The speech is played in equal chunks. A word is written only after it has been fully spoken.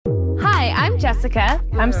I'm Jessica.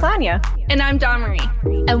 I'm Sonia. And I'm Dawn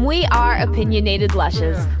Marie. And we are Opinionated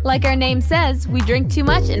Lushes. Like our name says, we drink too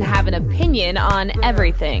much and have an opinion on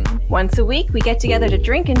everything. Once a week, we get together to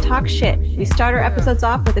drink and talk shit. We start our episodes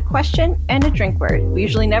off with a question and a drink word. We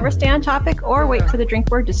usually never stay on topic or wait for the drink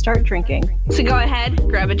word to start drinking. So go ahead,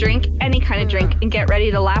 grab a drink, any kind of drink, and get ready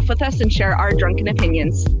to laugh with us and share our drunken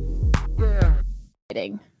opinions.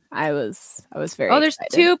 I was very there's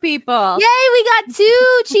excited. 2 people. Yay, we got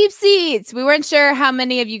 2 cheap seats. We weren't sure how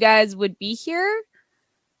many of you guys would be here.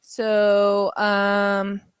 So,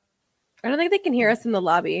 I don't think they can hear us in the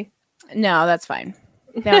lobby. no, that's fine.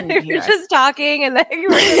 They don't need to hear You're us. just talking and then you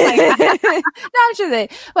were just like, No, I'm sure they,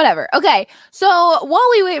 whatever. Okay. So while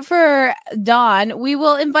we wait for Dawn, we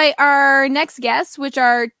will invite our next guests, which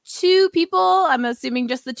are 2 people. I'm assuming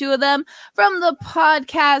just the 2 of them from the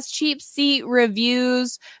podcast Cheap Seat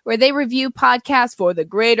Reviews, where they review podcasts for the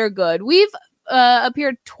greater good. We've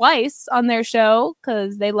appeared twice on their show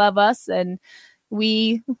because they love us and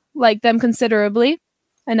we like them considerably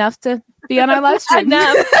enough to be on our live stream.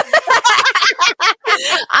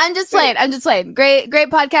 I'm just playing. Great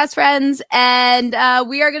podcast friends, and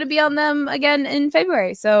we are going to be on them again in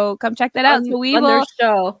February. So come check that out. So we will their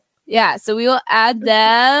show. Yeah, so we will add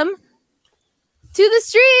them to the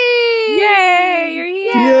stream. Yay! You're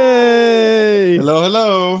here. Yay!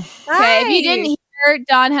 Hello. Okay, if you didn't hear,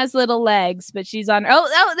 Dawn has little legs, but she's on.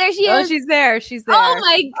 Oh, there she is. Oh, she's there. Oh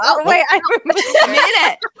my! Oh wait, A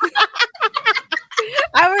minute.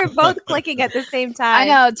 I were both clicking at the same time. I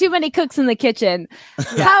know, too many cooks in the kitchen.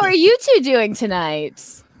 How are you 2 doing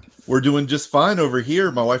tonight? We're doing just fine over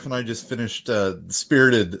here. My wife and I just finished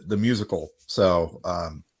Spirited, the musical. So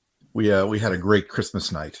we had a great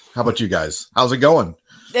Christmas night. How about you guys? How's it going?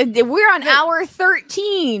 We're on hour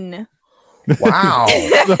 13. Wow.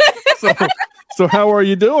 So how are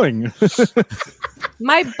you doing?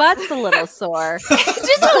 My butt's a little sore.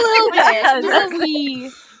 Just a little bit. Just a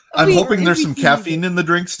wee. I'm hoping there's some caffeine in the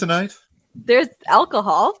drinks tonight. There's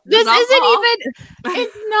alcohol. This There's isn't alcohol. even.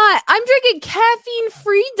 It's not. I'm drinking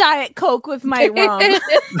caffeine-free Diet Coke with my rum.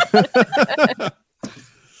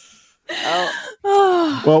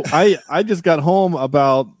 Well, I just got home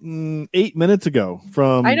about 8 minutes ago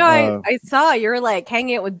from. I know. I saw you're like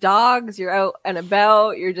hanging out with dogs. You're out and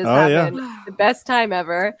about. You're just having the best time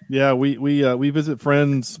ever. Yeah, we visit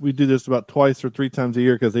friends. We do this about twice or 3 times a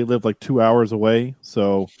year because they live like 2 hours away.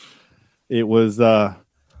 So it was,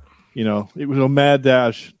 it was a mad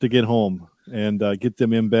dash to get home and get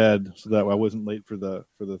them in bed so that I wasn't late for the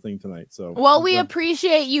thing tonight. So Well, we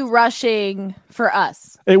appreciate you rushing for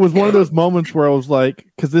us. it was one of those moments where I was like,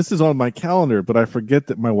 because this is on my calendar, but I forget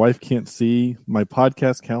that my wife can't see my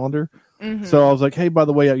podcast calendar. Mm-hmm. So I was like, hey, by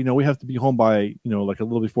the way, we have to be home by, like a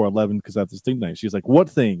little before 11 because I have this thing night. She's like, what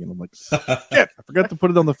thing? And I'm like, shit, I forgot to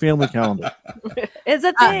put it on the family calendar. It's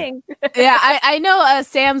a thing. Yeah, I know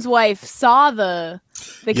Sam's wife saw the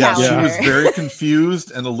Yeah, calendar. she was very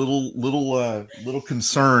confused and a little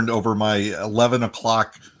concerned over my 11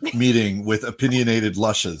 o'clock meeting with Opinionated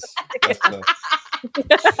Lushes.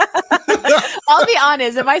 I'll be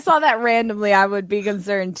honest, if I saw that randomly, I would be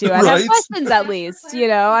concerned too. I'd have Right? questions at least,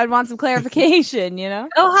 I'd want some clarification, Oh,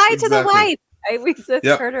 hi to the Exactly. wife. We just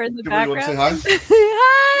Yep. heard her in the Kimberly, you want to background. say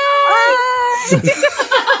hi?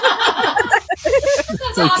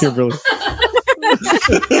 Hey, Kimberly.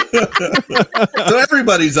 So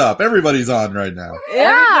everybody's up. Everybody's on right now.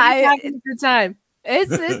 Yeah, Everybody's having a good time.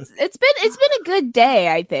 it's been a good day.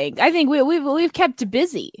 I think we've kept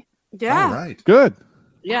busy. Yeah. All right. Good.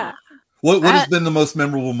 Yeah. What has been the most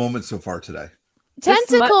memorable moment so far today?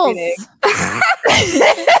 Tentacles.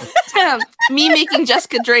 Damn, me making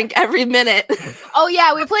Jessica drink every minute. Oh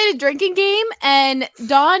yeah, we played a drinking game, and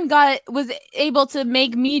Dawn was able to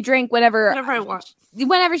make me drink whenever Whatever I want.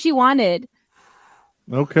 she wanted.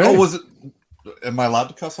 Okay. Oh, was it? Am I allowed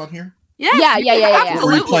to cuss on here? Yes, Yeah.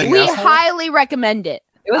 Were you playing We asshole? highly recommend it.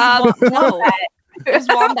 It was No, it was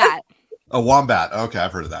Wombat. A wombat. Okay,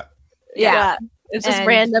 I've heard of that. Yeah. It's just And-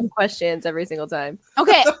 random questions every single time.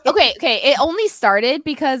 Okay. It only started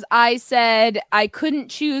because I said I couldn't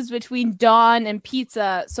choose between Dawn and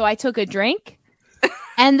pizza, so I took a drink.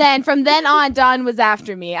 And then from then on, Dawn was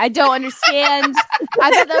after me. I don't understand.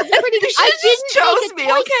 I thought that was pretty good. I just didn't chose make a me,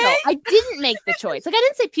 choice, okay? though. I didn't make the choice. Like, I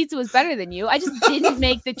didn't say pizza was better than you. I just didn't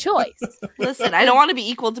make the choice. Listen, I don't want to be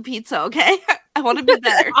equal to pizza, okay? I want to be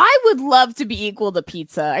better. I would love to be equal to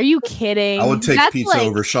pizza. Are you kidding? I would take That's pizza like-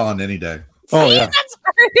 over Sean any day. Oh, See, yeah.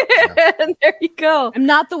 that's- There you go. I'm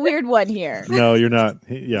not the weird one here. No, you're not.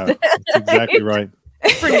 Yeah, that's exactly right.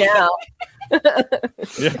 For now.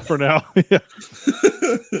 Yeah, for now. Yeah.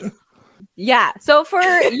 Yeah. So for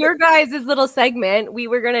your guys' little segment, we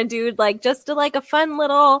were gonna do like just a fun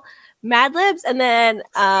little Mad Libs, and then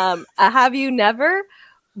a Have You Never.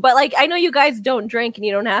 But like, I know you guys don't drink and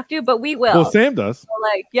you don't have to, but we will. Well, Sam does. So,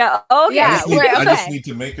 like, yeah. Okay. Yeah, I just need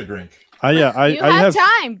to make a drink. I you have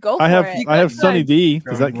time. Go for it. I have Sunny D.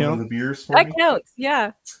 Does that count? The beers for That me? counts.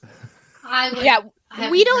 Yeah.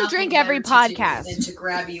 We don't drink every podcast. And to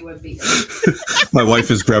grab you a beer. My wife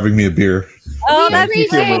is grabbing me a beer. Oh, We that's appreciate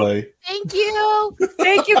great. Kimberly. Thank you.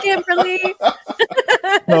 Thank you, Kimberly.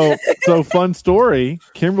 So fun story.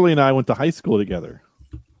 Kimberly and I went to high school together.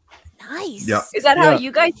 Nice. Yeah. Is that how Yeah.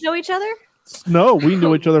 you guys know each other? No, we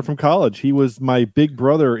knew each other from college. He was my big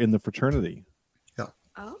brother in the fraternity.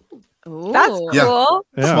 Ooh. That's Yeah. cool.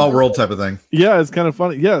 Yeah. Small world type of thing. Yeah, it's kind of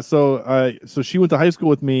funny. Yeah, so she went to high school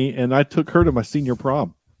with me, and I took her to my senior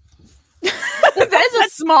prom. That is a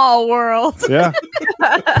small world. Yeah,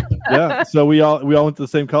 yeah. So we all went to the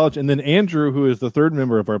same college, and then Andrew, who is the third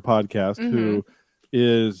member of our podcast, who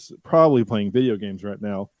is probably playing video games right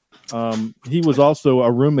now. He was also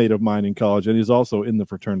a roommate of mine in college, and he's also in the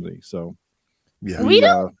fraternity. So Yeah. We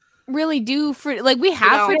don't really do we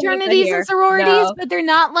have don't. fraternities Here. and sororities, No. but they're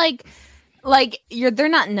not they're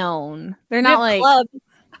not known. They're We not have like clubs.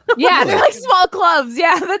 yeah, they're like small clubs.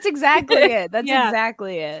 Yeah, that's exactly it. That's Yeah.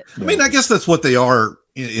 exactly it. I mean, I guess that's what they are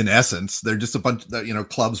in essence. They're just a bunch of,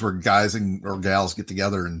 clubs where guys or gals get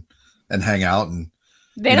together and hang out. And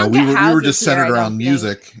They you know, don't we get were houses just here, I centered don't around think.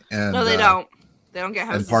 music and No, they don't. They don't get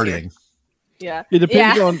and houses partying. here. Yeah. it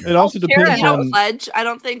depends Yeah. on. It also Sharon, depends You don't on. pledge. I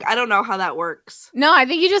don't know how that works. No, I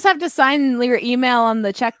think you just have to sign your email on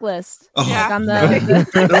the checklist. Oh, Yeah. On no. the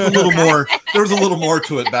There was a little more. There was a little more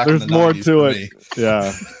to it back. There's in the more 90s to for it. me.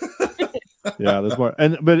 Yeah, yeah. There's more,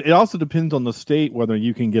 but it also depends on the state whether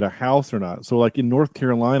you can get a house or not. So, like in North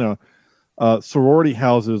Carolina, sorority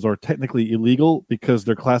houses are technically illegal because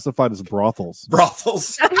they're classified as brothels.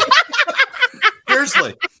 Brothels.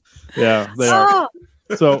 Seriously. Yeah, they are.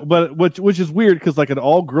 Oh, So, but which is weird because like an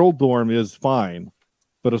all-girl dorm is fine,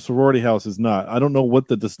 but a sorority house is not. I don't know what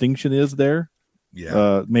the distinction is there.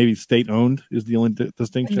 Yeah. Maybe state-owned is the only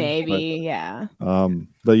distinction. maybe, yeah.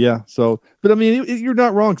 But yeah. So, but I mean, you're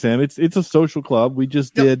not wrong, Sam. It's a social club. We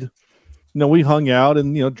just did, we hung out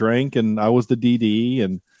and drank, and I was the DD,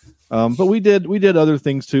 and but we did other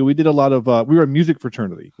things too. We did a lot of we were a music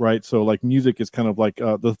fraternity, right? So like music is kind of like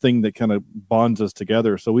the thing that kind of bonds us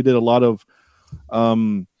together. So we did a lot of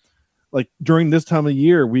like during this time of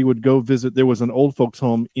year, we would go visit. There was an old folks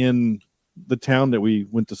home in the town that we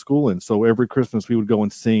went to school in. So every Christmas we would go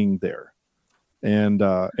and sing there, and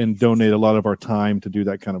donate a lot of our time to do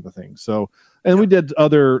that kind of a thing. So, and we did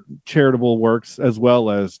other charitable works as well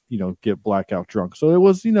as get blackout drunk. So it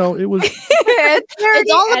was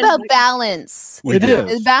It's all about balance. We It did.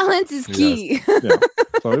 is. Balance is Yes. key.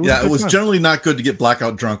 So it Yeah, it good was time. generally not good to get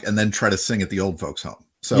blackout drunk and then try to sing at the old folks' home.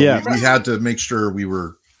 So Yeah. we had to make sure we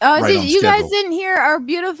were. Oh, Right on you guys schedule. didn't hear our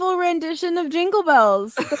beautiful rendition of Jingle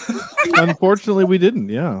Bells. Unfortunately, we didn't.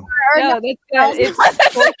 Yeah. no, that's good. It's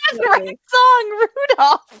That's the right song,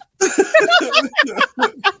 Rudolph.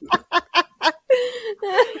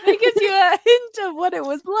 It gives you a hint of what it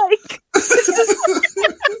was like.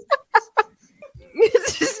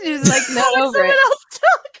 She's like, not over Someone it. else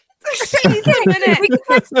talk. We can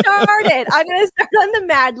get started. I'm going to start on the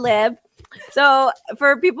Mad Lib. So,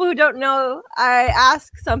 for people who don't know, I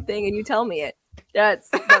ask something and you tell me it. That's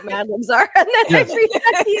what Mad Libs are, and then Yes. I read it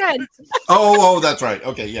at the end. Oh, that's right.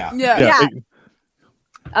 Okay, yeah. Yeah. Yeah.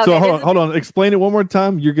 So Okay, this is- hold on. Explain it one more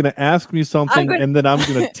time. You're going to ask me something, gonna- and then I'm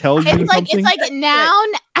going to tell you It's something. like a noun,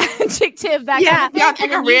 adjective, that Yeah. kind of thing. Yeah, pick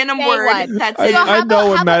and a then you random say word. one. That's I, it. So how I know about-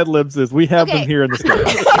 what how Mad Libs is. We have Okay. them here in the studio.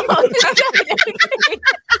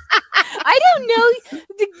 I don't know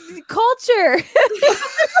the culture.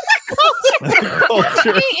 Culture.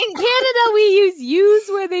 In Canada, we use use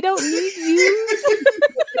where they don't need use.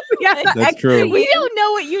 yeah, That's true. We don't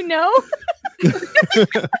know what you know.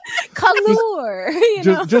 Color.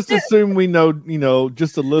 Just assume we know,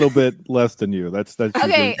 just a little bit less than you. That's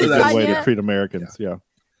Okay, a good way to Sonia. treat Americans. Yeah.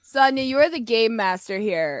 Sonia, you're the game master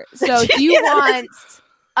here. So do you want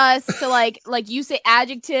us to like you say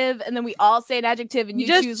adjective and then we all say an adjective and you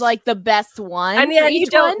Just- choose like the best one? I mean, for you each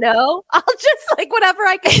don't one? know. I'll just like whatever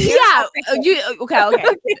I can. hear. Yeah.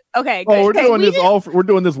 Okay. Oh, we're great. doing We this just- we're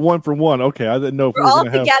doing this one for one. Okay, I didn't know if We're we were all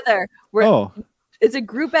gonna have. together. Oh, It's a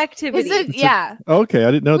group activity. Yeah. okay,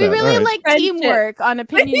 I didn't know We that. really All right. like Friendship. teamwork on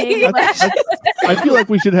opinionated questions. I feel like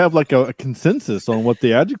we should have like a consensus on what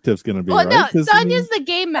the adjective's going to be. Well, no, right? 'Cause, I mean, Sonia's the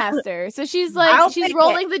game master, so she's I'll she's pick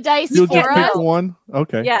rolling the dice you'll for just us. pick one.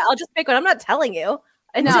 Okay. Yeah, I'll just pick one. I'm not telling you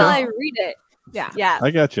until No. I read it. Yeah.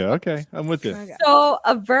 I got you. Okay, I'm with you. Okay. So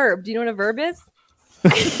a verb. Do you know what a verb is?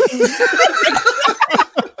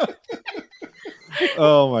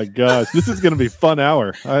 Oh my gosh, this is going to be a fun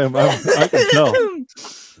hour. I can tell.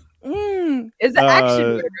 It's an action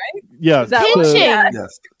word, right? Yeah, Is that Pinching. Yeah.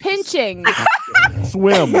 Yes. Pinching.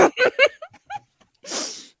 swim.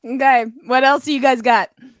 Okay. What else do you guys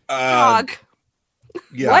got? Jog.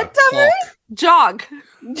 Yeah. What, Dominic? Jog.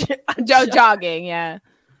 Jogging. Yeah.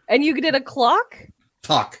 And you did a clock?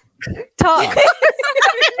 Talk. Talk.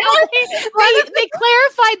 they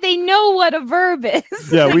clarified they know what a verb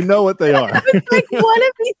is. Yeah, we know what they are. Like one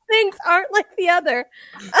of these things aren't like the other.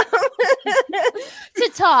 To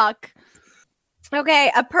talk.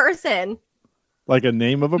 Okay, a person. Like a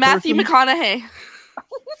name of a Matthew person. McConaughey.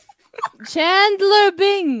 Chandler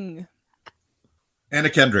Bing. Anna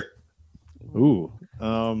Kendrick. Ooh,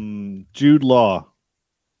 Jude Law.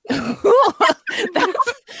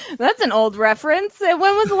 That's an old reference. When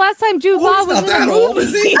was the last time Jude Oh, Law he's was not in that a old, movie?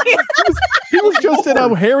 is he? He was just in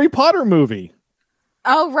a Harry Potter movie.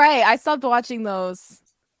 Oh, right. I stopped watching those.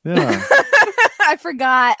 Yeah. I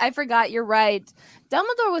forgot. You're right.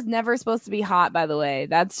 Dumbledore was never supposed to be hot, by the way.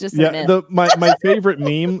 That's just a Yeah, myth. my favorite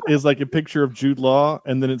meme is like a picture of Jude Law,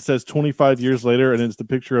 and then it says 25 years later, and it's the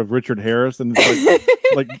picture of Richard Harris, and it's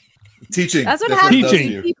like Teaching. That's what it happens. does to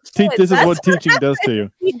Teaching. you. this is what teaching does to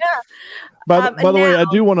you. Yeah. By the way, I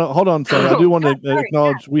now- do want to hold on. Sorry, I do want to Sorry,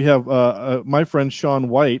 acknowledge we have my friend Sean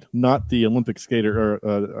White, not the Olympic skater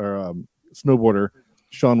or snowboarder,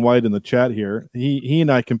 Sean White in the chat here. He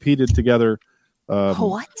and I competed together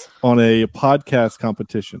What? on a podcast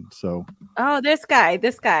competition. So Oh, this guy. I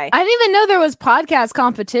didn't even know there was podcast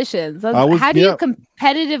competitions. How do you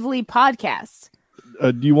competitively podcast?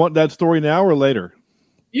 do you want that story now or later?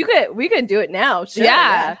 We could do it now. Sure,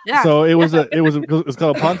 Yeah. So it's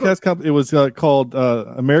called a podcast. It was called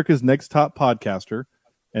America's Next Top Podcaster,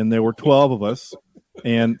 and there were 12 of us.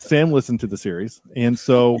 And Sam listened to the series, and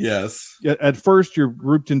so Yes. at first you're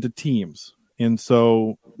grouped into teams, and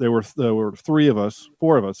so there were 4 of us,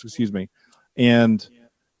 excuse me, and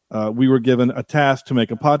we were given a task to make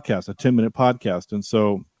a podcast, a 10-minute podcast, and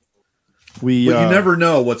so we. But you never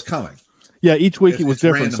know what's coming. Yeah, each week it was It's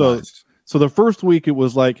different. randomized. So the first week it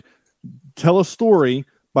was like, tell a story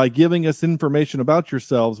by giving us information about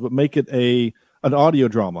yourselves, but make it an audio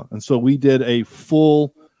drama. And so we did a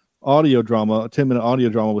full audio drama, a 10-minute audio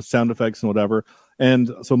drama with sound effects and whatever. And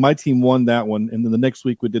so my team won that one. And then the next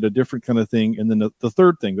week we did a different kind of thing. And then the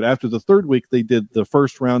third thing. But after the third week, they did the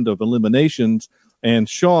first round of eliminations. And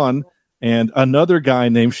Sean and another guy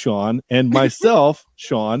named Sean and myself,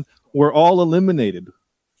 Sean, were all eliminated.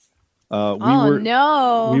 We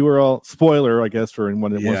were all, spoiler, I guess, for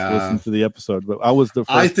anyone that wants to listen to the episode, but I was the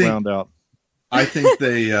first round out. I think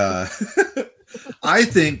they I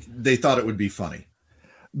think they thought it would be funny.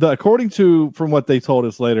 According to from what they told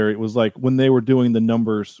us later, it was like when they were doing the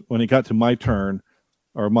numbers, when it got to my turn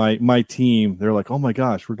or my team, they're like, oh my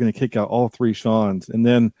gosh, we're going to kick out all 3 Seans. And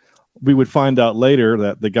then we would find out later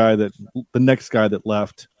that the next guy that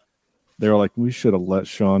left, they were like, we should have let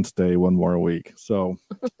Sean stay one more week. So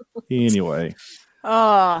anyway.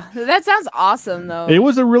 Oh, that sounds awesome, though. It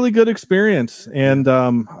was a really good experience. And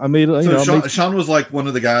I made, Sean was like one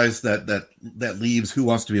of the guys that leaves Who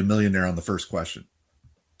Wants to Be a Millionaire on the first question.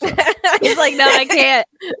 So. He's like, no, I can't.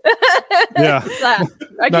 Yeah.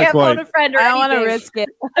 I Not can't quite. phone a friend or I don't want to anything. risk it.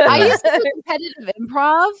 I used to do competitive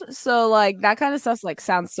improv, so like that kind of stuff like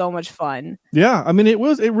sounds so much fun. Yeah, I mean it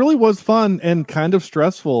really was fun and kind of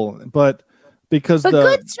stressful, but because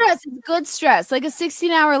good stress is good stress, like a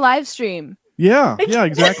 16-hour live stream. Yeah,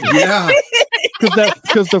 exactly. Yeah.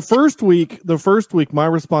 Because the first week my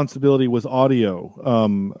responsibility was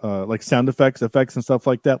audio, like sound effects and stuff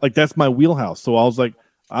like that. Like that's my wheelhouse. So I was like,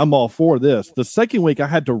 I'm all for this. The second week I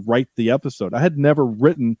had to write the episode. I had never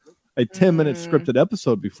written a 10-minute scripted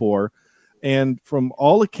episode before, and from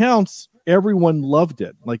all accounts, everyone loved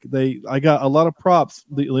it. Like I got a lot of props.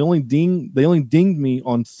 They only dinged me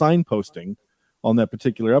on signposting on that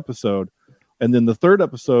particular episode. And then the third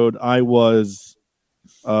episode, I was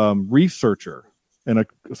researcher, and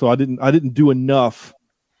so I didn't do enough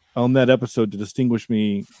on that episode to distinguish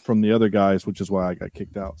me from the other guys, which is why I got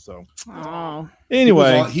kicked out. So,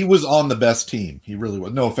 anyway, he was on the best team. He really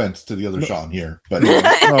was. No offense to the other Sean here, but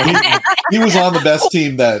he was on the best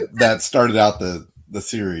team that started out the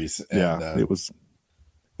series. And, it was.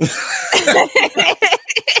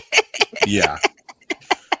 Yeah.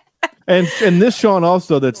 And this Sean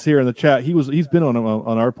also that's here in the chat, he's been on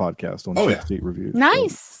our podcast on Cheap Seat Reviews.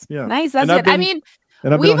 Nice. So, yeah. Nice. That's good.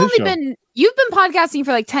 You've been podcasting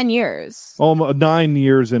for like 10 years. 9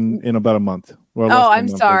 years in about a month. Well, Oh, less than I'm a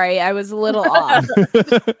month. sorry. I was a little off.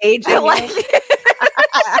 Aging. I'm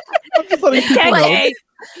just letting people know. Like,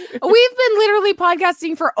 we've been literally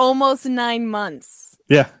podcasting for almost 9 months.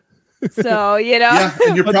 Yeah. So, Yeah,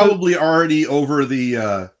 and you're But probably already over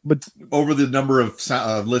the But number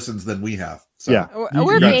of listens than we have. So. yeah. we're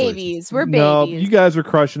Congratulations. babies. We're No, babies. you guys are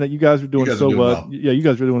crushing it. You guys are doing guys are so doing good. well. Yeah, you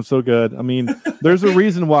guys are doing so good. I mean, there's a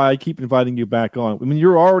reason why I keep inviting you back on. I mean,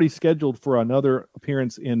 you're already scheduled for another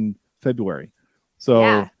appearance in February. So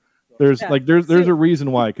Yeah. there's a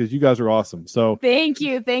reason why, because you guys are awesome. So Thank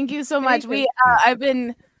you so much. I've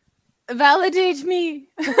been validate me.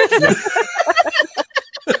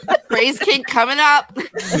 Praise King coming up.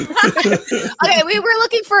 Okay, we were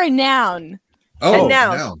looking for a noun. Oh, And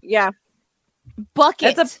now, now. yeah,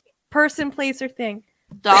 Bucket. that's a person, place, or thing.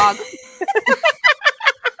 Dog.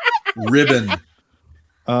 Ribbon.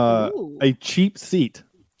 Ooh. a cheap seat.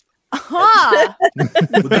 Huh. Would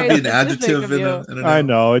that Very be an specific adjective of in you. a I noun?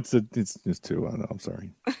 know it's two. I know. I'm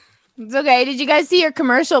sorry. It's okay. Did you guys see your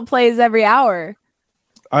commercial plays every hour?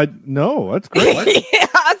 No, that's great. What? Yeah,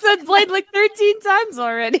 so it's played like 13 times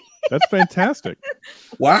already. That's fantastic.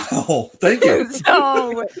 Wow. Thank you.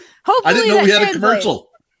 So hopefully I didn't know that we had a translates. commercial.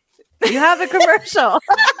 You have a commercial.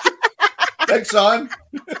 Thanks, Sean.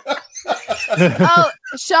 Oh,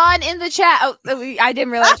 Sean in the chat. Oh, I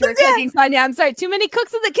didn't realize you were cooking, Sonia. I'm sorry. Too many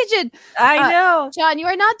cooks in the kitchen. I know. Sean, you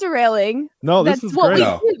are not derailing. No, this That's is what great. we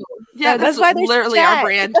No. do. Yeah, That's that's why there's literally chat. our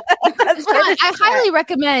brand. That's why Sean, there's I chat. highly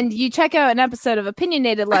recommend you check out an episode of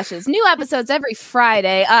Opinionated Lushes. New episodes every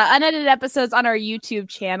Friday, unedited episodes on our YouTube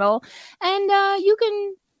channel, and you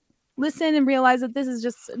can listen and realize that this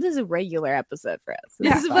is a regular episode for us.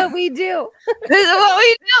 Yeah. This is what we do. This is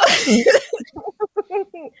what we do.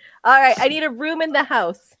 All right, I need a room in the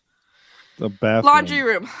house. The bathroom. Laundry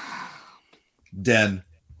room. Den.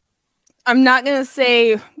 I'm not gonna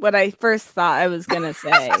say what I first thought I was gonna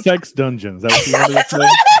say. Sex dungeons. That was the other thing.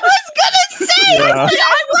 I was gonna say. Yeah.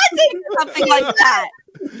 I wasn't something like that.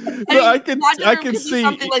 No, I can- laundry I room can could be see-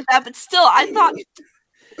 something like that, but still, I thought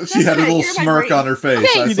She had a good. little You're my smirk brain. on her face.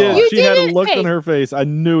 Okay, I She saw did. it. You She had a didn't- look hey. on her face. I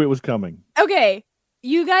knew it was coming. Okay,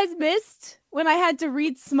 you guys missed when I had to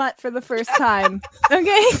read smut for the first time.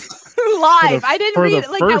 Okay, live. I didn't For read the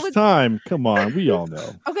it like first that was. time. Come on, we all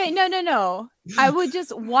know. Okay, no. I would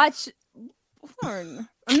just watch porn.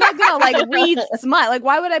 I'm not gonna like read smut. Like,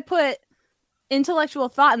 why would I put intellectual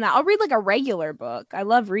thought in that? I'll read like a regular book. I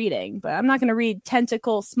love reading, but I'm not gonna read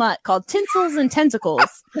tentacle smut called Tinsels and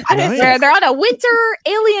Tentacles. Nice. Where they're on a winter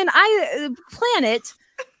alien planet,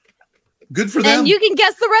 Good for them. and you can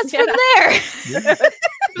guess the rest from there.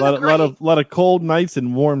 lot of cold nights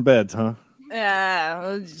and warm beds, huh?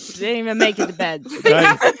 Didn't even make it to bed.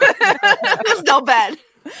 Nice. there's no bed.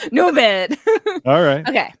 No bed. All right.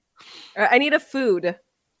 Okay. All right, I need a food.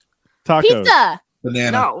 Tacos. Pizza.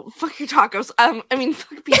 Banana. No, fuck your tacos. I mean,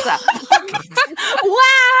 fuck pizza.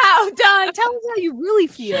 Wow, Don, tell us how you really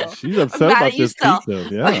feel. She's upset mad about at you this still. pizza.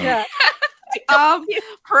 Yeah.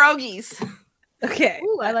 Pierogies. Okay.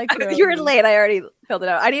 Ooh, I like You were late. I already filled it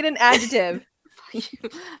out. I need an adjective.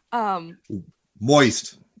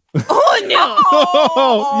 Moist. Oh no!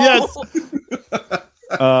 Oh,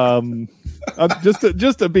 yes.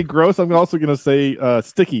 Just to be gross, I'm also going to say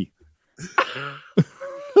sticky.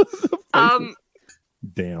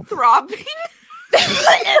 Damn. Throbbing.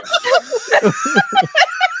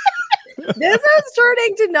 This is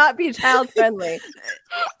turning to not be child friendly.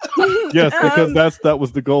 Yes, because that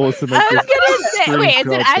was the goal, is to make I was this gonna say, extreme wait, it's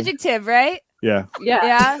an crossing. adjective, right? Yeah. Yeah.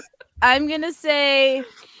 Yeah. I'm gonna say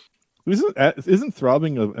Isn't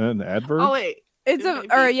throbbing an adverb? Oh wait. it's It a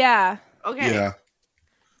might be. yeah. Okay. Yeah.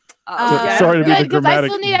 Sorry to be the good, 'cause I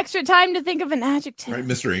grammatic- still need extra time to think of an adjective. Right,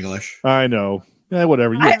 Mr. English. I know. Yeah,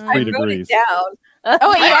 whatever. You I get 3 wrote degrees. it down.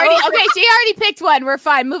 Oh, wait, you already okay? She already picked one. We're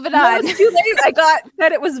fine. Moving No, on. it's too late. I got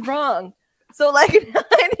that it was wrong. So like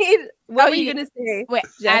I need what were you gonna say? Wait,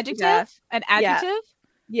 Jessica? adjective? An adjective?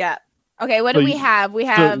 Yeah. Okay, what So do we you- have? We So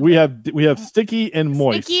have we have sticky and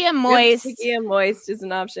moist. sticky and moist. Sticky and moist is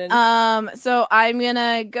an option. So I'm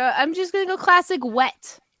just gonna go classic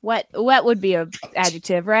wet. Wet would be a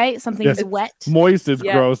adjective, right? Something Yes. is wet. Moist is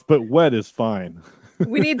Yeah. gross, but wet is fine.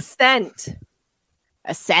 We need scent.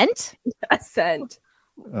 A scent? A scent.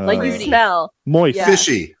 Like you Uh, smell. moist. Yeah.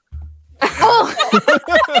 Fishy. Oh,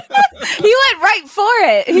 he went right for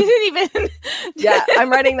it. He didn't even. Yeah, I'm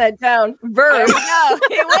writing that down. Verb. No,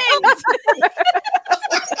 he wins.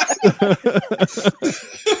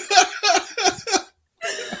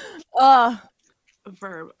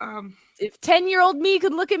 Verb. If 10-year-old me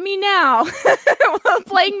could look at me now while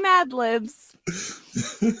playing Mad Libs.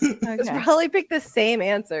 Let's Okay. probably pick the same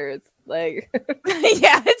answers. Like,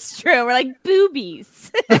 Yeah, it's true. We're like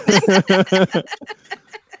boobies.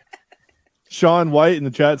 Sean White in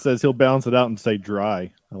the chat says he'll balance it out and say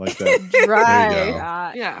dry. I like that. dry. There you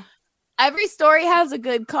go. Yeah. Every story has a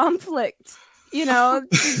good conflict. You know,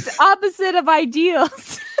 it's the opposite of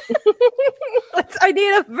ideals. I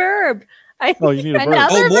need a verb. Oh, you need a verb.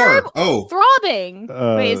 Another verb? Oh, Throbbing.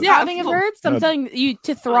 Wait, is Yeah, throbbing a verb? Something you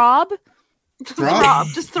to throb? throb.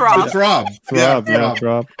 Just throb. Throb. Throb, Yeah,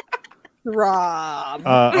 throb. Rob.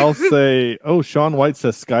 I'll say, Sean White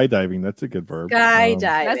says skydiving. That's a good verb. Skydiving.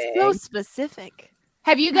 That's so specific.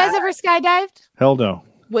 Have you guys ever skydived? Hell no.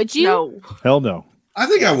 Would you? No. Hell no. I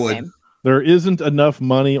think I would. Same. There isn't enough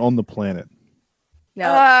money on the planet. No.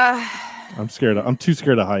 I'm scared. I'm too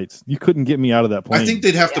scared of heights. You couldn't get me out of that plane. I think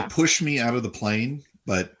they'd have to push me out of the plane,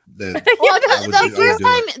 but Well,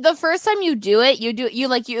 the the first time you do it,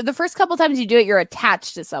 the first couple times you do it, you're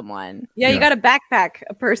attached to someone. yeah, you yeah. got to backpack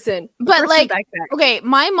a person. But like, backpack. okay,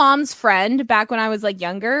 my mom's friend back when I was like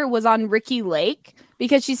younger was on Ricky Lake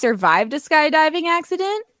because she survived a skydiving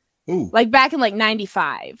accident. Ooh. Like back in like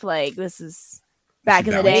 95. Like this is back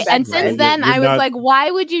in the day. Way And back since then. then, You're I was not- like,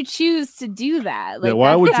 why would you choose to do that? Like, yeah,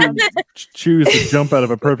 why that would you sounds- choose to jump out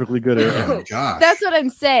of a perfectly good Oh air? my gosh. That's what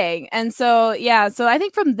I'm saying. And so, yeah, so I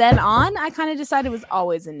think from then on, I kind of decided it was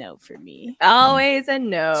always a no for me. Always a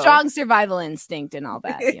no. Strong survival instinct and all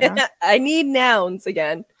that. You know? I need nouns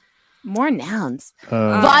again. More nouns.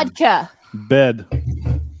 Uh, Vodka. bed.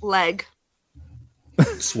 Leg.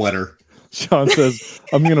 Sweater. Sean says,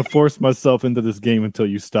 I'm going to force myself into this game until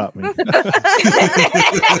you stop me.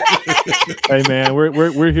 Hey, man,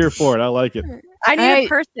 we're here for it. I like it. I need Hey. a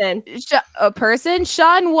person. A person?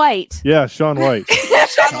 Sean White. Yeah, Sean White.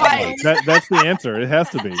 Sean White. That's the answer. It has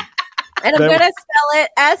to be. And I'm That- going to spell it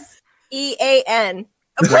SEAN.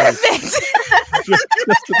 Perfect.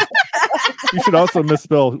 You should also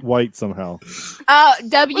misspell white somehow. Oh, Y.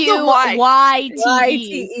 W-Y-T-E.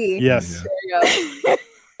 YTE. Yes. There you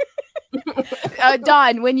go.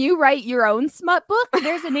 Don, when you write your own smut book,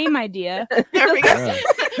 there's a name idea. There we go.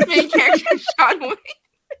 Yeah. Main character Sean White.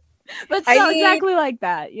 But I so need- exactly like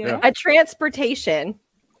that, you know? A transportation.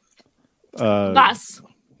 Bus.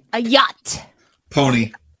 A yacht.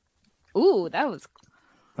 Pony. Ooh, that was.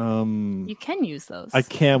 Um, You can use those. a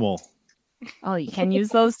camel. Oh, you can use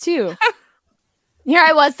those too. Here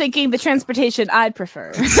I was thinking the transportation I'd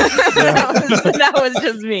prefer. that was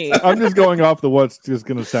just me. I'm just going off the what's just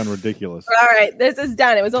going to sound ridiculous. All right, this is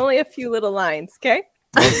done. It was only a few little lines, okay?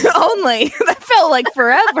 Only that felt like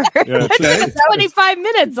forever. Yeah, Okay. 25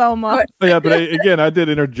 minutes almost. yeah, but again, I did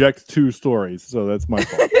interject 2 stories, so that's my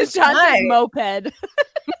fault. Sean Nice. says moped.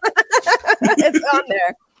 It's on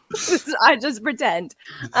there. I just pretend.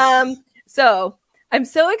 So I'm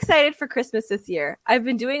so excited for Christmas this year. I've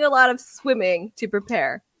been doing a lot of swimming to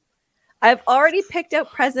prepare. I've already picked out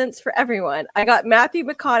presents for everyone. I got Matthew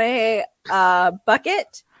McConaughey a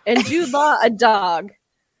bucket and Jude Law a dog.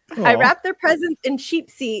 I Aw. wrapped their presents in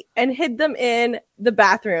sheepseat and hid them in the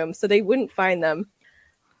bathroom so they wouldn't find them.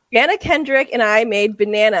 Anna Kendrick and I made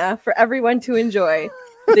banana for everyone to enjoy.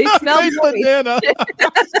 They smell Hey, moist. banana.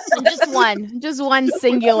 Just one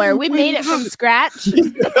singular. We made it from scratch.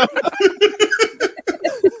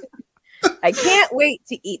 I can't wait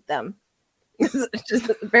to eat them. Just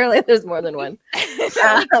apparently there's more than one.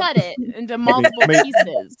 Cut it into multiple Made-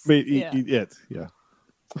 pieces. Wait, Yeah. eat it. Yeah.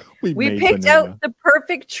 We made picked banana. out the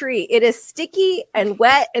perfect tree. It is sticky and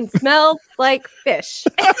wet and smells like fish.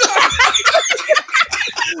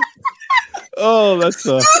 Oh, that's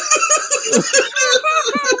That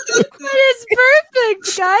is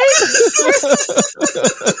perfect, guys.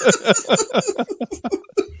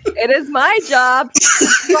 It is my job to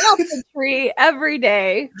smell the tree every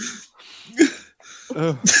day.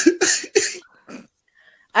 Oh.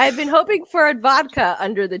 I've been hoping for a vodka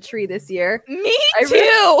under the tree this year. Me I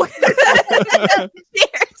too.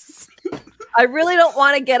 Cheers. I really don't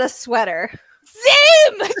want to get a sweater.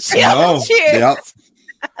 Same. No. Cheers. Yep.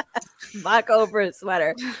 Vodka over a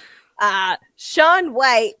sweater. Sean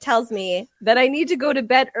White tells me that I need to go to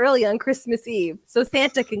bed early on Christmas Eve so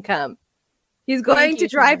Santa can come. He's going Thank to you,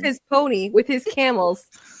 drive Sean. his pony with his camels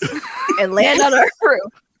and land on our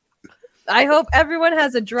roof. I hope everyone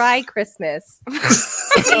has a dry Christmas.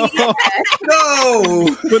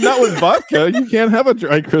 No. But not with vodka. You can't have a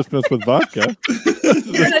dry Christmas with vodka.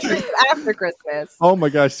 You're gonna drink it after Christmas. Oh my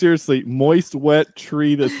gosh, seriously. Moist, wet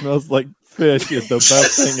tree that smells like fish is the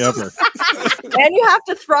best thing ever. And you have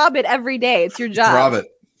to throb it every day. It's your job. Throb it.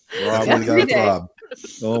 Throb, we Every gotta day. throb.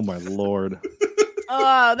 Oh my lord.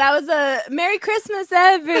 Oh, that was a Merry Christmas,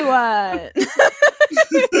 everyone.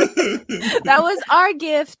 That was our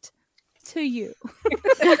gift to you.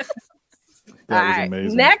 That was All right.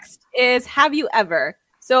 amazing. Next is have you ever?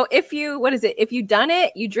 So if you if you done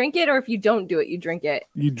it, you drink it, or if you don't do it, you drink it.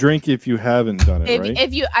 You drink if you haven't done it, right?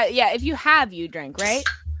 If you if you have, you drink, right?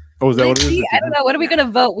 Oh, is that what it is? I don't know. What are we gonna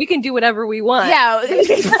vote? We can do whatever we want. Yeah, fuck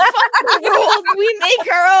the rules. We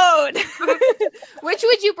make our own. Which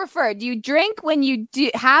would you prefer? Do you drink when you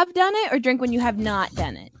have done it, or drink when you have not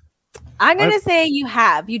done it? I'm gonna say you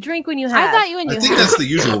have. You drink when you have. I thought you and I you think have. that's the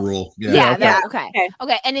usual rule. Yeah, Yeah. okay.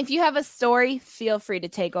 And if you have a story, feel free to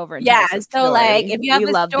take over. And Yeah. tell us a So story. like, if you have We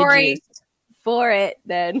a love the story juice. for it,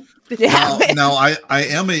 then Now I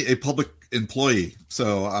am a public employee,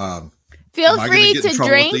 so Feel am I gonna free get in to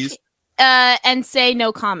trouble with drink these? and say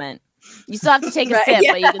no comment. You still have to take a Right, sip,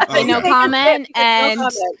 yeah. but you can say no Okay. comment, No and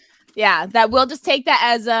comment. yeah, that we'll just take that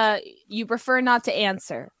as a you prefer not to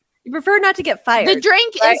answer. You prefer not to get fired. The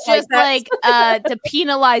drink right? is just Like like to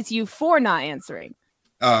penalize you for not answering.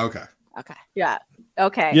 Oh, okay. Okay. Yeah.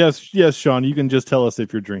 Okay. Yes, Sean. You can just tell us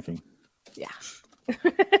if you're drinking. All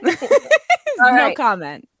No right.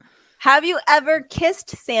 comment. Have you ever kissed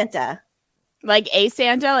Santa? Like a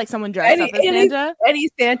Santa, like someone dressed up as Santa. Any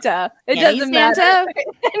Santa. It Any doesn't Santa? matter.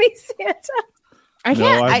 Any Santa. I No,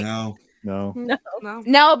 can't. I- No. No, No.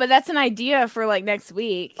 No, but that's an idea for like next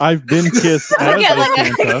week. I've been kissed as Get a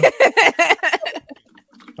like Santa.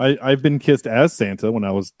 I've been kissed as Santa when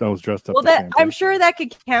I was dressed up Well, as that Santa. I'm sure that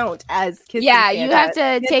could count as kissing Yeah, Santa. you have to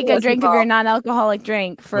Santa take a was drink of your involved. non-alcoholic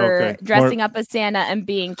drink for Okay. dressing up as Santa and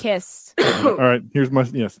being kissed. All right, here's my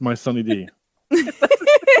Sunny D.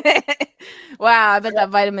 Wow, I bet that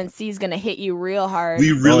vitamin C is gonna hit you real hard.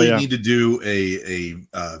 We really yeah. need to do a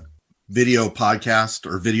video podcast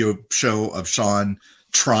or video show of Sean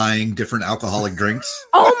trying different alcoholic drinks,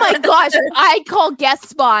 Oh my gosh, I call guest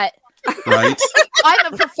spot. right?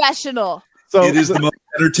 I'm a professional. So It is the most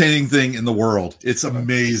entertaining thing in the world. It's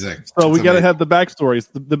aming. So we It's got to amazing. have the backstories.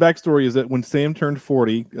 The backstory is that when Sam turned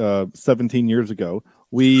 40, 17 years ago,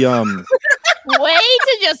 we Way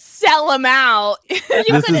to just sell him out. You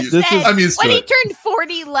This could have is- this said is- I'm used when to he it. turned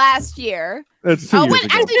 40 last year. that's 2 Oh, years when,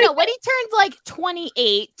 ago. actually, no, when he turned like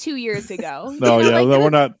 28 2 years ago. No, You know, yeah, like, no, we're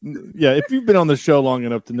not. Yeah, if you've been on the show long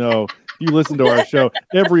enough to know, you listen to our show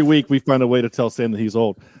every week. We find a way to tell Sam that he's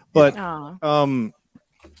old. But Oh.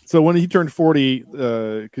 so when he turned 40,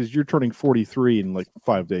 because you're turning 43 in like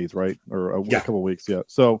 5 days, right, or a Yeah. couple of weeks, yeah.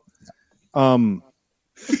 So,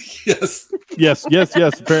 Yes.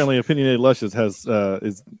 yes. Apparently, opinionated lushes has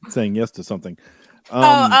is saying yes to something.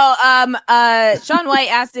 Sean White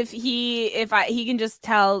asked if he can just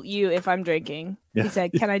tell you if I'm drinking. Yeah. He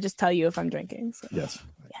said, "Can I just tell you if I'm drinking?" So, Yes.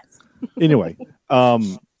 Anyway,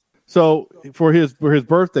 so for his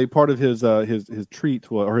birthday, part of his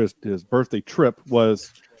treat or his birthday trip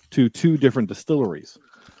was to 2 different distilleries,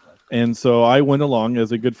 and so I went along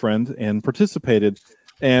as a good friend and participated.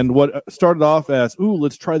 And what started off as "ooh,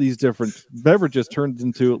 let's try these different beverages" turned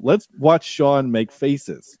into "let's watch Sean make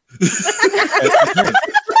faces."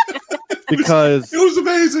 Because It was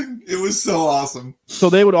amazing. It was so awesome. so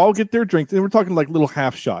they would all get their drinks, and we're talking like little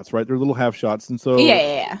half shots, right? They're little half shots, and so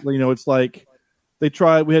yeah. you know, it's like they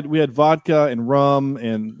tried. We had vodka and rum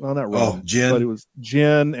and not rum, gin. but it was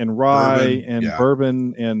gin and rye Bourbon, and yeah.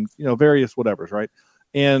 bourbon and various whatevers, right?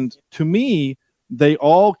 And to me, they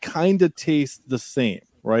all kind of taste the same,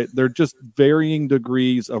 right? They're just varying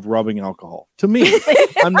degrees of rubbing alcohol. To me,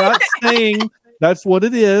 I'm not saying that's what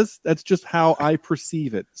it is. That's just how I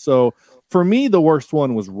perceive it. So for me, the worst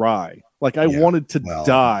one was rye. Like I wanted to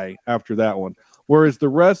die after that one, whereas the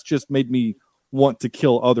rest just made me want to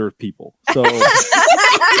kill other people. So,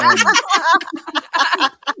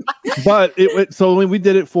 but so when we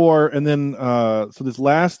did it and then so this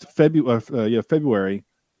last February,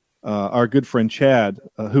 our good friend Chad,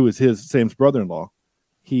 who is Sam's brother-in-law,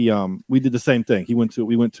 we did the same thing.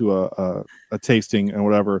 We went to a tasting and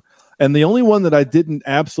whatever. And the only one that I didn't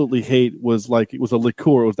absolutely hate was like, it was a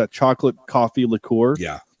liqueur. It was that chocolate coffee liqueur.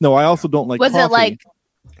 Yeah. No, I also don't like Was coffee. it like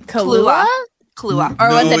Kahlua? Kahlua. Or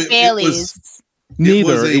was No, it Bailey's?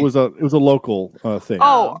 Neither. it was It was a local thing.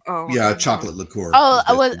 Oh. Yeah, chocolate liqueur.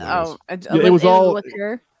 it was all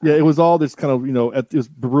liquor. Yeah, it was all this kind of, at this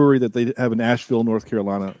brewery that they have in Asheville, North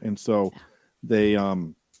Carolina. And so they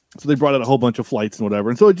brought out a whole bunch of flights and whatever.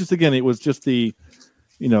 And so it was just the,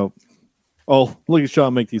 oh, look at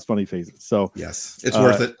Sean make these funny faces. So yes, it's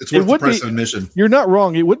worth it. It's it worth the would price be- of admission. you're not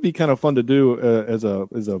wrong. It would be kind of fun to do as a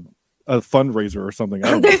fundraiser or something.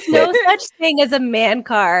 I don't know. There's no such thing as a man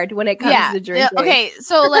card when it comes to drinking. Okay,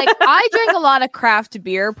 so like I drink a lot of craft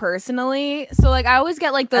beer personally. So like I always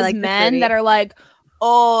get like those like the men fruity. that are like,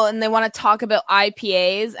 oh, and they want to talk about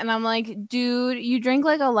IPAs, and I'm like, dude, you drink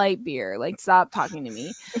like a light beer. Like, stop talking to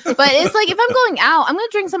me. But it's like, if I'm going out, I'm gonna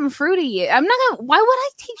drink something fruity. I'm not gonna. Why would I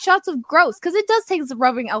take shots of gross? Because it does taste like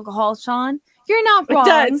rubbing alcohol, Sean. You're not wrong.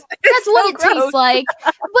 does. That's what it gross. tastes like.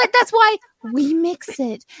 But that's why we mix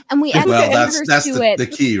it and we add flavors that's to the, it, the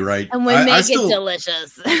key, right? and we make it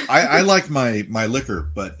delicious. I like my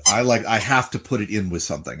liquor, but I have to put it in with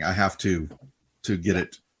something. I have to get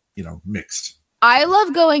it, mixed. I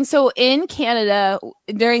love going. So in Canada,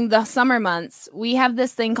 during the summer months, we have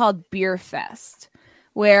this thing called Beer Fest,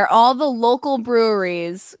 where all the local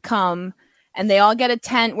breweries come and they all get a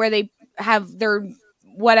tent where they have their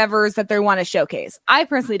whatevers that they want to showcase. I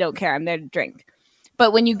personally don't care. I'm there to drink.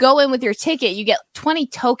 But when you go in with your ticket, you get 20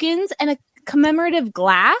 tokens and a commemorative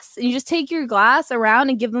glass. And you just take your glass around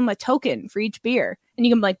and give them a token for each beer. And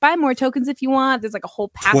you can like buy more tokens if you want. There's like a whole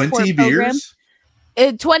passport 20 program.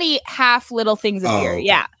 beers? 20 half little things of beer. Okay.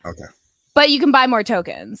 Yeah. Okay. But you can buy more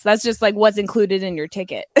tokens. That's just like what's included in your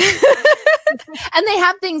ticket. And they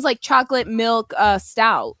have things like chocolate milk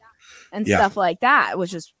stout and stuff like that,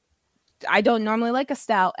 which is, I don't normally like a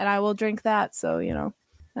stout and I will drink that. So, you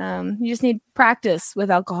just need practice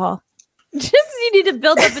with alcohol. You need to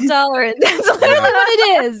build up a tolerance. That's literally what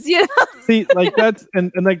it is. See, like that's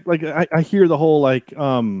and like I hear the whole like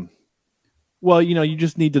well, you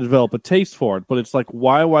just need to develop a taste for it, but it's like,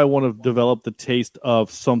 why do I want to develop the taste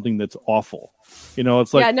of something that's awful?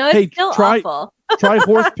 It's like, it's hey, still try awful. try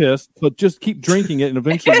horse piss, but just keep drinking it, and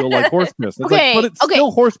eventually you'll like horse piss. It's Okay, like, but it's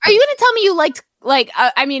still horse piss. Are you going to tell me you liked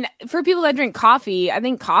I mean, for people that drink coffee, I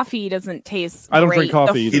think coffee doesn't taste. I don't great. drink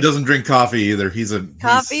coffee either. He doesn't drink coffee either.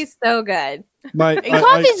 Coffee's so good.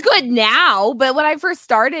 Coffee's good now, but when I first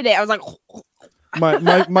started it, I was like,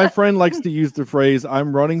 my friend likes to use the phrase,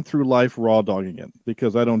 "I'm running through life raw dogging it,"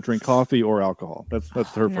 because I don't drink coffee or alcohol. That's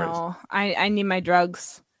her phrase. No, I need my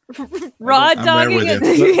drugs. Raw dogging with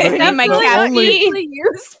is you. And my caffeine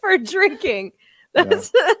used for drinking.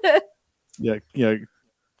 That's Yeah.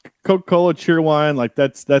 Coca-Cola, Cheerwine, like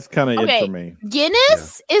that's kind of it for me.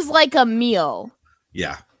 Guinness is like a meal.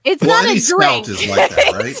 Yeah. It's not any a drink. stout is like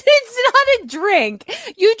that, right? It's not a drink.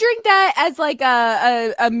 You drink that as like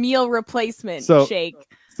a meal replacement shake.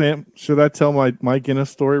 Sam, should I tell my Guinness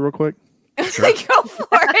story real quick? Sure. Go for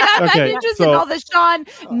it. I'm not interested in all the Sean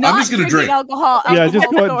not just gonna drinking drink. alcohol. Yeah, just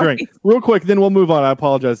go ahead and stories. drink real quick. Then we'll move on. I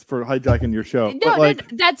apologize for hijacking your show. No,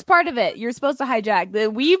 that's part of it. You're supposed to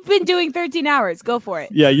hijack. We've been doing 13 hours. Go for it.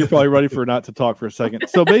 Yeah, you're probably ready for not to talk for a second.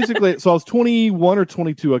 So basically, I was 21 or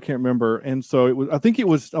 22, I can't remember, and so I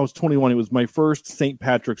was 21. It was my first St.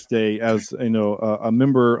 Patrick's Day as a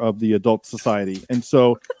member of the adult society, and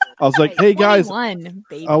so I was like, "Hey guys,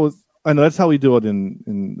 baby. I know that's how we do it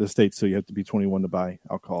in the States. So you have to be 21 to buy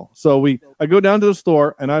alcohol. So I go down to the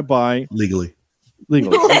store and I buy legally. I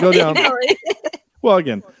go down. Well,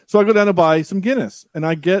 again, so I go down to buy some Guinness, and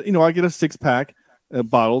I get a 6-pack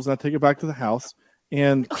bottles, and I take it back to the house,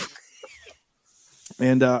 and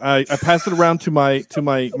I pass it around to my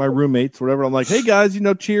roommates, whatever. I'm like, hey guys,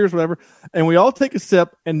 cheers, whatever. And we all take a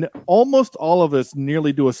sip, and almost all of us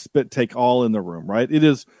nearly do a spit take all in the room. Right? It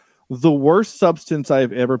is the worst substance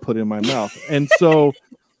I've ever put in my mouth. And so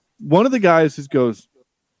one of the guys just goes,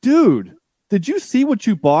 dude, did you see what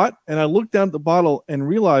you bought? And I looked down at the bottle and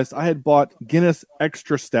realized I had bought Guinness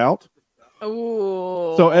Extra Stout.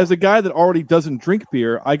 Ooh. So as a guy that already doesn't drink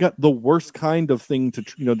beer, I got the worst kind of thing to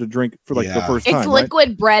drink for the first time. It's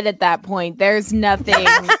liquid bread at that point. There's nothing.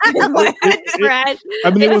 bread. I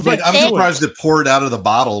mean, it was like, I'm surprised it poured out of the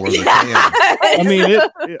bottle or the can. I mean,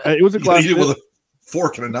 it was a glass. You eat it with a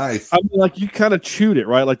fork and a knife. I mean, like you kind of chewed it,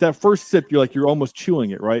 right? Like that first sip, you're almost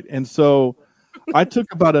chewing it, right? And so I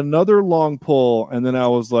took about another long pull, and then I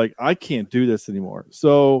was like, I can't do this anymore.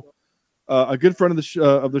 So a good friend of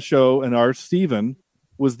the show and ours, Steven,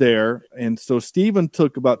 was there, and so Steven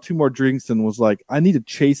took about 2 more drinks and was like, I need to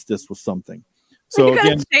chase this with something. So you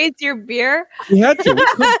gotta chase your beer. We had to. We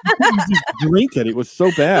couldn't just drink it. It was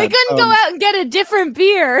so bad. We couldn't go out and get a different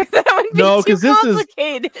beer. That would be too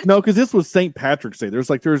complicated. Because this was St. Patrick's Day. There's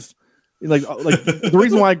like the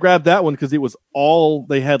reason why I grabbed that one because it was all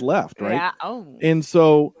they had left, right? Yeah. Oh. And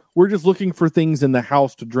so we're just looking for things in the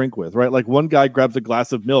house to drink with, right? Like one guy grabs a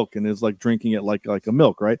glass of milk and is like drinking it like a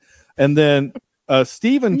milk, right? And then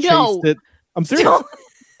Steven chased it. I'm serious. No.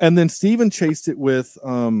 And then Steven chased it with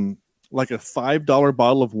like a $5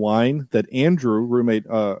 bottle of wine that Andrew, roommate,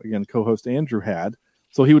 again, co-host Andrew had.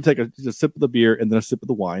 So he would take a sip of the beer and then a sip of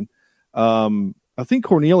the wine. I think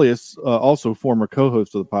Cornelius, also former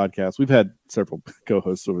co-host of the podcast. We've had several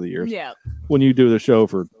co-hosts over the years. Yeah. When you do the show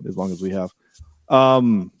for as long as we have.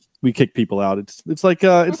 we kick people out. It's like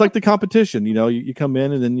the competition. You know, you come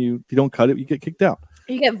in and then if you don't cut it, you get kicked out.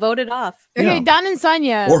 You get voted off. Okay, Yeah. Don and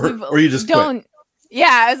Sonia. Or you just don't. Yeah,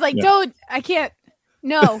 I was like, I can't.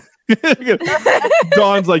 No.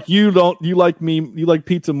 Dawn's like, you like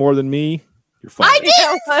pizza more than me. You're fine. I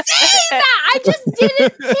didn't say that. I just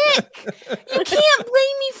didn't pick. You can't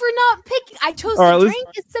blame me for not picking. I chose All right, to drink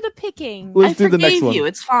instead of picking. Let's do the next Forgave one. you.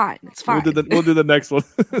 It's fine. It's fine. We'll do the next one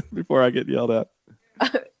before I get yelled at.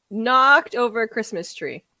 Knocked over a Christmas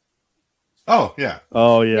tree. Oh yeah.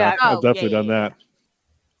 Oh yeah, Yeah. I've definitely done that.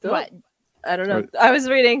 What? I don't know. I was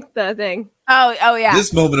reading the thing. Oh yeah.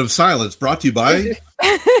 This moment of silence brought to you by.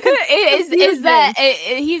 is that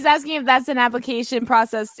he's asking if that's an application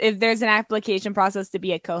process? If there's an application process to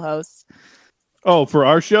be a co-host? Oh, for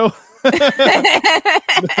our show?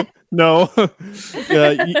 No.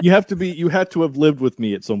 You have to be. You had to have lived with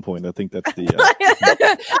me at some point. I think that's the.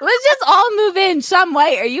 Let's just all move in. Sean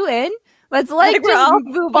White, are you in? Let's Like, we're all just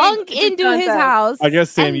moving bunk to into his Toronto. house. I guess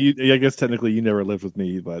Sam. And- I guess technically you never lived with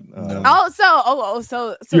me, but No.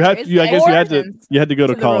 So you had. there's I guess you had to. exceptions You had to go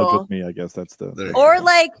to to the college rule. with me. I guess that's the. There you Or go.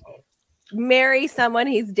 like marry someone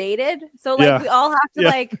he's dated. So like Yeah. we all have to Yeah.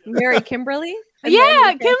 like marry Kimberly. And Yeah,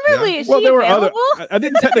 then we can- Kimberly, is Well, she there were available? other. I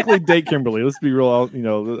didn't technically date Kimberly. Let's be real. I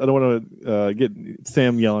don't want to get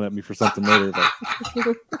Sam yelling at me for something later.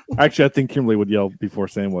 But actually, I think Kimberly would yell before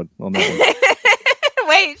Sam would on that one.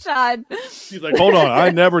 Wait, Sean. She's like, "Hold on, I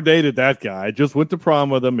never dated that guy. I just went to prom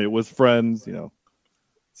with him. It was friends,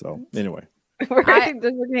 So anyway, Right?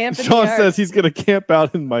 Just like Hampton Sean Yards. says he's gonna camp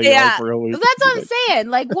out in my Yeah. yard for a week. That's what I'm saying.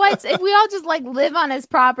 Like, what if we all just like live on his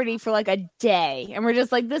property for like a day, and we're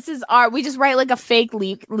just like, this is we just write like a fake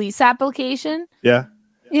lease application. Yeah,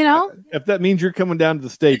 You know, if that means you're coming down to the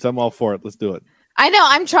States, I'm all for it. Let's do it. I know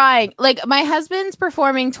I'm trying. Like, my husband's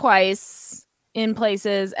performing twice in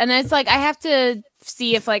places, and it's like I have to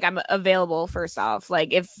see if like I'm available first off,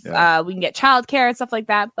 like if we can get childcare and stuff like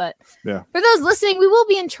that. But Yeah. for those listening, we will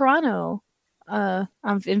be in Toronto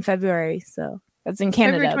in February, so that's in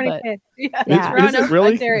Canada. February But 25th. Yeah. Yeah. Toronto, Is it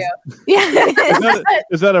really? Ontario. yeah,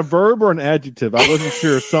 Is that a verb or an adjective? I wasn't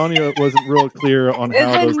sure. Sonia wasn't real clear on how those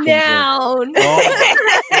It's a things work. noun.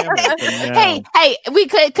 Oh, damn it, it's a noun. hey, we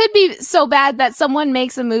could be so bad that someone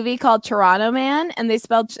makes a movie called Toronto Man, and they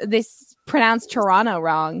pronounce Toronto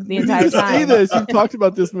wrong the entire You see time. this? You've talked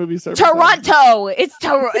about this movie several times. Toronto. It's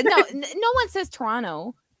Toronto. No one says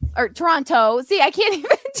Toronto or Toronto. See, I can't even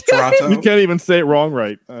do Toronto. You can't even say it wrong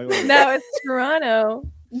right. No, it's Toronto.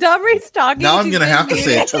 Dumry's talking. Now I'm She's gonna have to been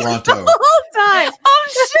say muted Toronto. the whole time. Oh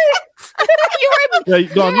shit!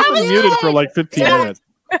 Yeah, Dawn, you've been muted for like 15 minutes.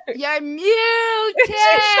 You're muted.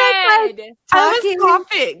 I Talking. was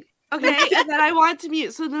coughing. Okay, and then I wanted to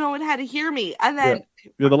mute so no one had to hear me. And then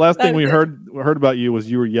Yeah, the last thing we That's heard about you was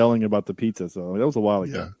you were yelling about the pizza. So that was a while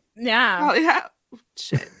ago. Yeah. Yeah. oh yeah,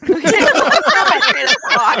 shit. Okay, my train of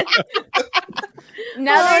thought.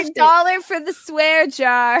 Another $1 for the swear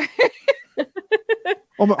jar.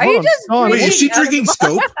 Oh my, Are you just Dawn, Wait, is she Out of drinking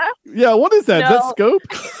scope? yeah, what is that? Is that No. scope?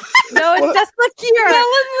 No, it's What? just liqueur.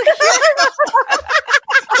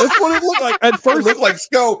 That's what it looked like at It first. looked like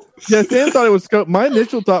scope. Yeah, Sam thought it was scope. My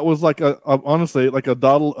initial thought was like honestly like a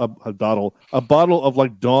bottle of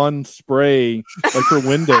like Dawn spray, like for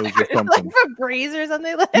windows or Like something. Febreze or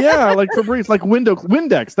something like Yeah, like Febreze, like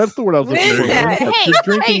Windex. That's the word I was looking for. Windex. Windex. You're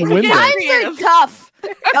drinking hey, Windex. times are tough.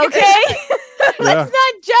 Okay, Yeah. let's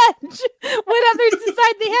not judge what others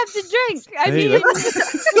decide they have to drink. I Hey, mean, you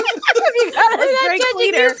gotta I'm not drink judging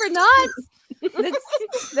later. you for not.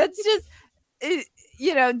 That's just,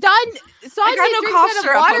 Don. So I got no drinks cough out of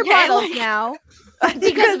syrup, water okay? bottles Like- now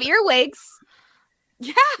because of earwigs.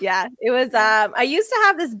 Yeah, it was. I used to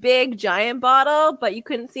have this big giant bottle, but you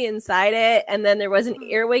couldn't see inside it. And then there was an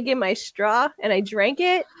earwig in my straw, and I drank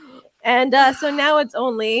it. And so now it's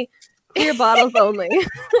only clear bottles only.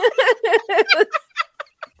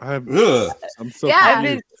 I'm Ugh, so Yeah.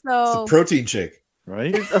 confused, it's So a protein shake.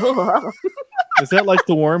 right? Oh, Is that like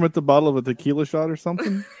the worm at the bottle of a tequila shot or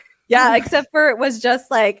something? yeah, except for it was just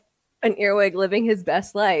like an earwig living his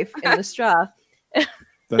best life in the straw.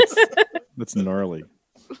 That's gnarly.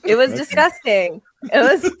 It was Okay. disgusting. It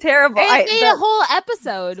was terrible. it made a whole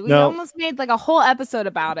episode. We No. almost made like a whole episode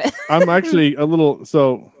about it. I'm actually a little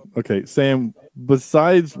okay, Sam.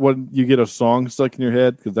 Besides when you get a song stuck in your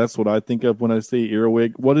head, because that's what I think of when I say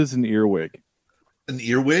earwig. What is an earwig? An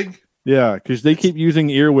earwig? Yeah, because they keep using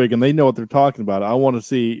earwig and they know what they're talking about. I want to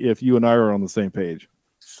see if you and I are on the same page.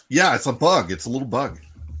 Yeah, it's a bug. It's a little bug.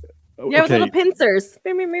 Yeah, with little pincers.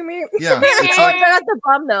 Yeah, It's it's like at the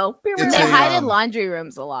bum though. It's They a, hide in um, laundry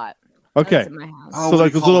rooms a lot. Okay. That's in my house. Oh, So, what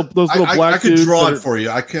like do you those call little- it? those little I black could dudes draw that it are- for you.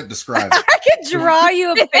 I can't describe it. I could draw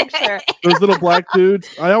you a picture. Those little black dudes.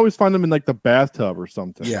 I always find them in like the bathtub or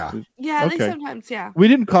something. Yeah. Yeah, they Okay. sometimes, yeah. We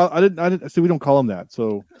didn't call. I didn't. See, we don't call them that.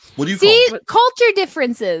 So What do you call See, it? culture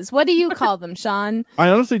differences. What do you call them, Sean? I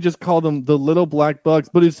honestly just call them the little black bugs.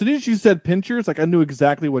 But as soon as you said pinchers, like I knew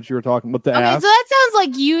exactly what you were talking about. The Okay, ass. so that sounds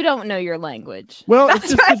like you don't know your language. Well, it's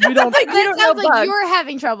just because we don't. Like, you That don't sounds know like bugs. you're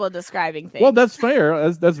having trouble describing things. Well, that's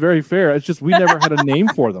fair. That's very fair. It's just we never had a name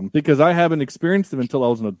for them because I haven't experienced them until I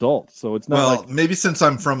was an adult. So it's not Well, like maybe since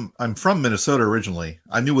I'm from Minnesota originally,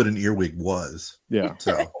 I knew what an earwig was. yeah.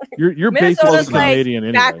 So You're basically Minnesota's like Canadian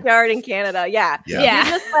anyway. backyard in Canada. Yeah. yeah. Yeah.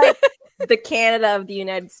 You're just like the Canada of the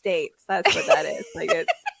United States. That's what that is. Like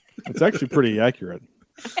It's actually pretty accurate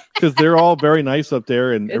because they're all very nice up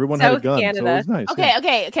there, and It's everyone had a South gun, so Canada. it was nice.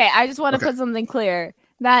 Okay, okay. I just want to Okay. put something clear.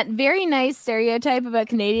 That very nice stereotype about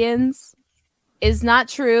Canadians is not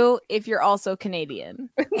true if you're also Canadian.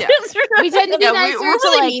 Yeah. We tend to be Yeah, nicer we're to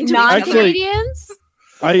really like mean to each other. non-Canadians.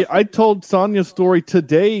 I told Sonia's story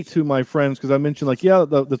today to my friends because I mentioned like, yeah,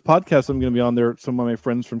 the podcast I'm going to be on there. Some of my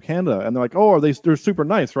friends from Canada, and they're like, oh, they're super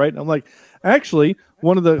nice, right? And I'm like, actually,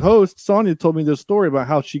 one of the hosts, Sonia, told me this story about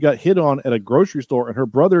how she got hit on at a grocery store, and her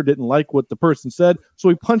brother didn't like what the person said, so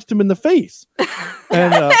he punched him in the face.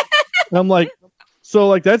 And I'm like, so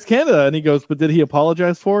like that's Canada, and he goes, but did he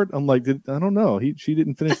apologize for it? I'm like, I don't know. She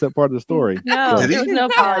didn't finish that part of the story. no, Did he? there's no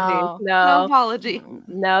apologies. No No. apology.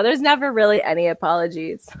 No, there's never really any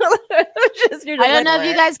apologies. You're just I don't know like, if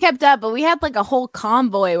you guys kept up, but we had like a whole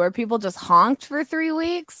convoy where people just honked for 3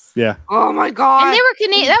 weeks. Yeah, Oh my god. And they were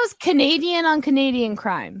Canadian. That was Canadian on Canadian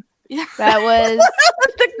crime. Yeah. That was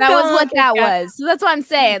that was what that Yeah. was. So that's what I'm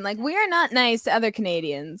saying. Like we are not nice to other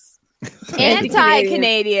Canadians. Anti-Canadians.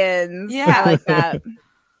 Anti-Canadians. Yeah. I like that.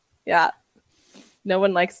 Yeah. No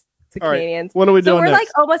one likes the All right. Canadians. what are we So doing we're next? like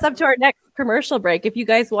almost up to our next commercial break. If you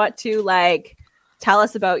guys want to like tell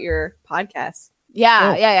us about your podcast.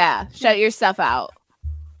 Yeah, Oh. yeah. Shut your stuff out.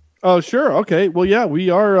 Oh, sure. Okay. Well, yeah, we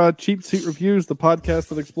are Cheap Seat Reviews, the podcast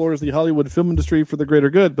that explores the Hollywood film industry for the greater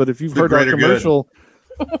good. But if you've The heard our greater good. commercial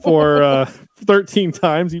for 13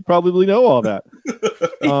 times, you probably know all that.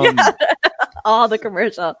 All the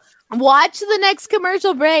commercial. Watch the next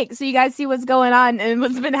commercial break so you guys see what's going on and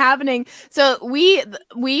what's been happening. So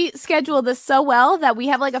we schedule this so well that we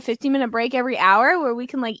have like a 15-minute break every hour where we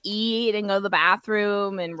can like eat and go to the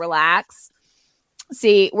bathroom and relax.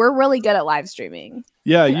 See, we're really good at live streaming.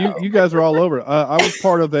 Yeah, you guys are all over. I was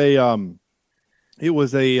part of a it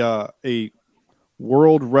was a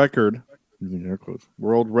world record podcast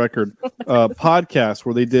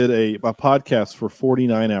where they did a podcast for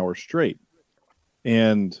 49 hours straight.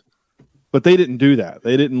 But they didn't do that.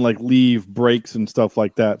 They didn't like leave breaks and stuff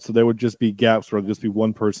like that. So there would just be gaps where there'd just be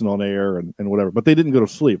one person on air and whatever. But they didn't go to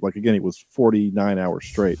sleep. Like again, it was 49 hours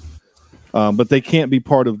straight. But they can't be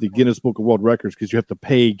part of the Guinness Book of World Records because you have to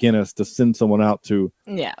pay Guinness to send someone out to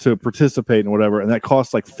participate and whatever. And that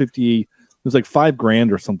costs like $50. It was like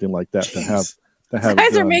 $5,000 or something like that to have. You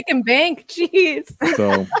guys are making bank. Jeez.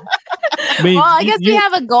 So, I mean, Well, I guess we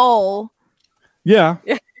have a goal. Yeah.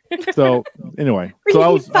 So anyway, We so I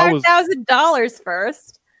need was $5,000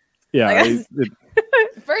 first. yeah. Like,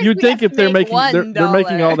 First, You'd we think have if to they're make making- they're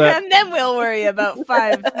making all $1, that- and then we'll worry about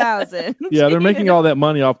 5,000. Yeah, they're making all that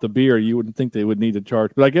money off the beer. You wouldn't think they would need to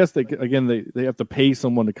charge, but I guess they have to pay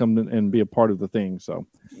someone to come in and be a part of the thing. So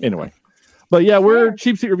anyway, but yeah, we're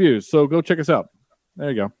Cheap Seat Reviews, so go check us out. There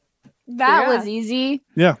you go. That Yeah. was easy.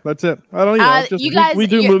 Yeah, that's it. I don't know. Just, you guys, we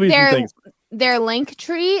do movies and things. Their link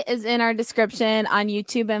tree is in our description on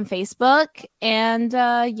YouTube and Facebook, and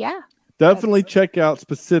yeah. Definitely check out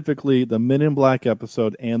specifically the Men in Black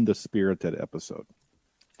episode and the Spirited episode.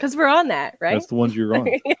 Because we're on that, right? That's the ones you're on.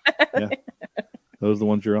 Yeah, those are the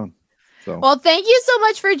ones you're on. So Well, thank you so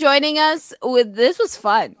much for joining us. This was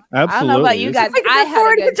fun. absolutely, I don't know about you guys. Like, I the had a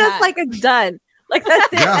 40 good just time. like it's done. Like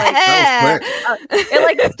that's it. Yeah, that was quick. It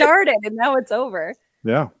like started and now it's over.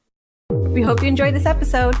 Yeah. We hope you enjoyed this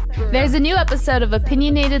episode. There's a new episode of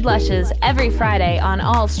Opinionated Lushes every Friday on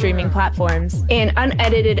all streaming platforms. An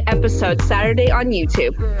unedited episode Saturday on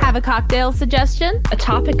YouTube. Have a cocktail suggestion? A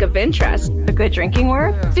topic of interest. A good drinking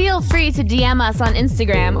word. Feel free to DM us on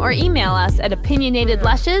Instagram or email us at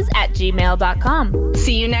opinionatedlushes@gmail.com.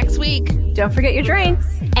 See you next week. Don't forget your drinks.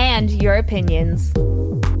 And your opinions.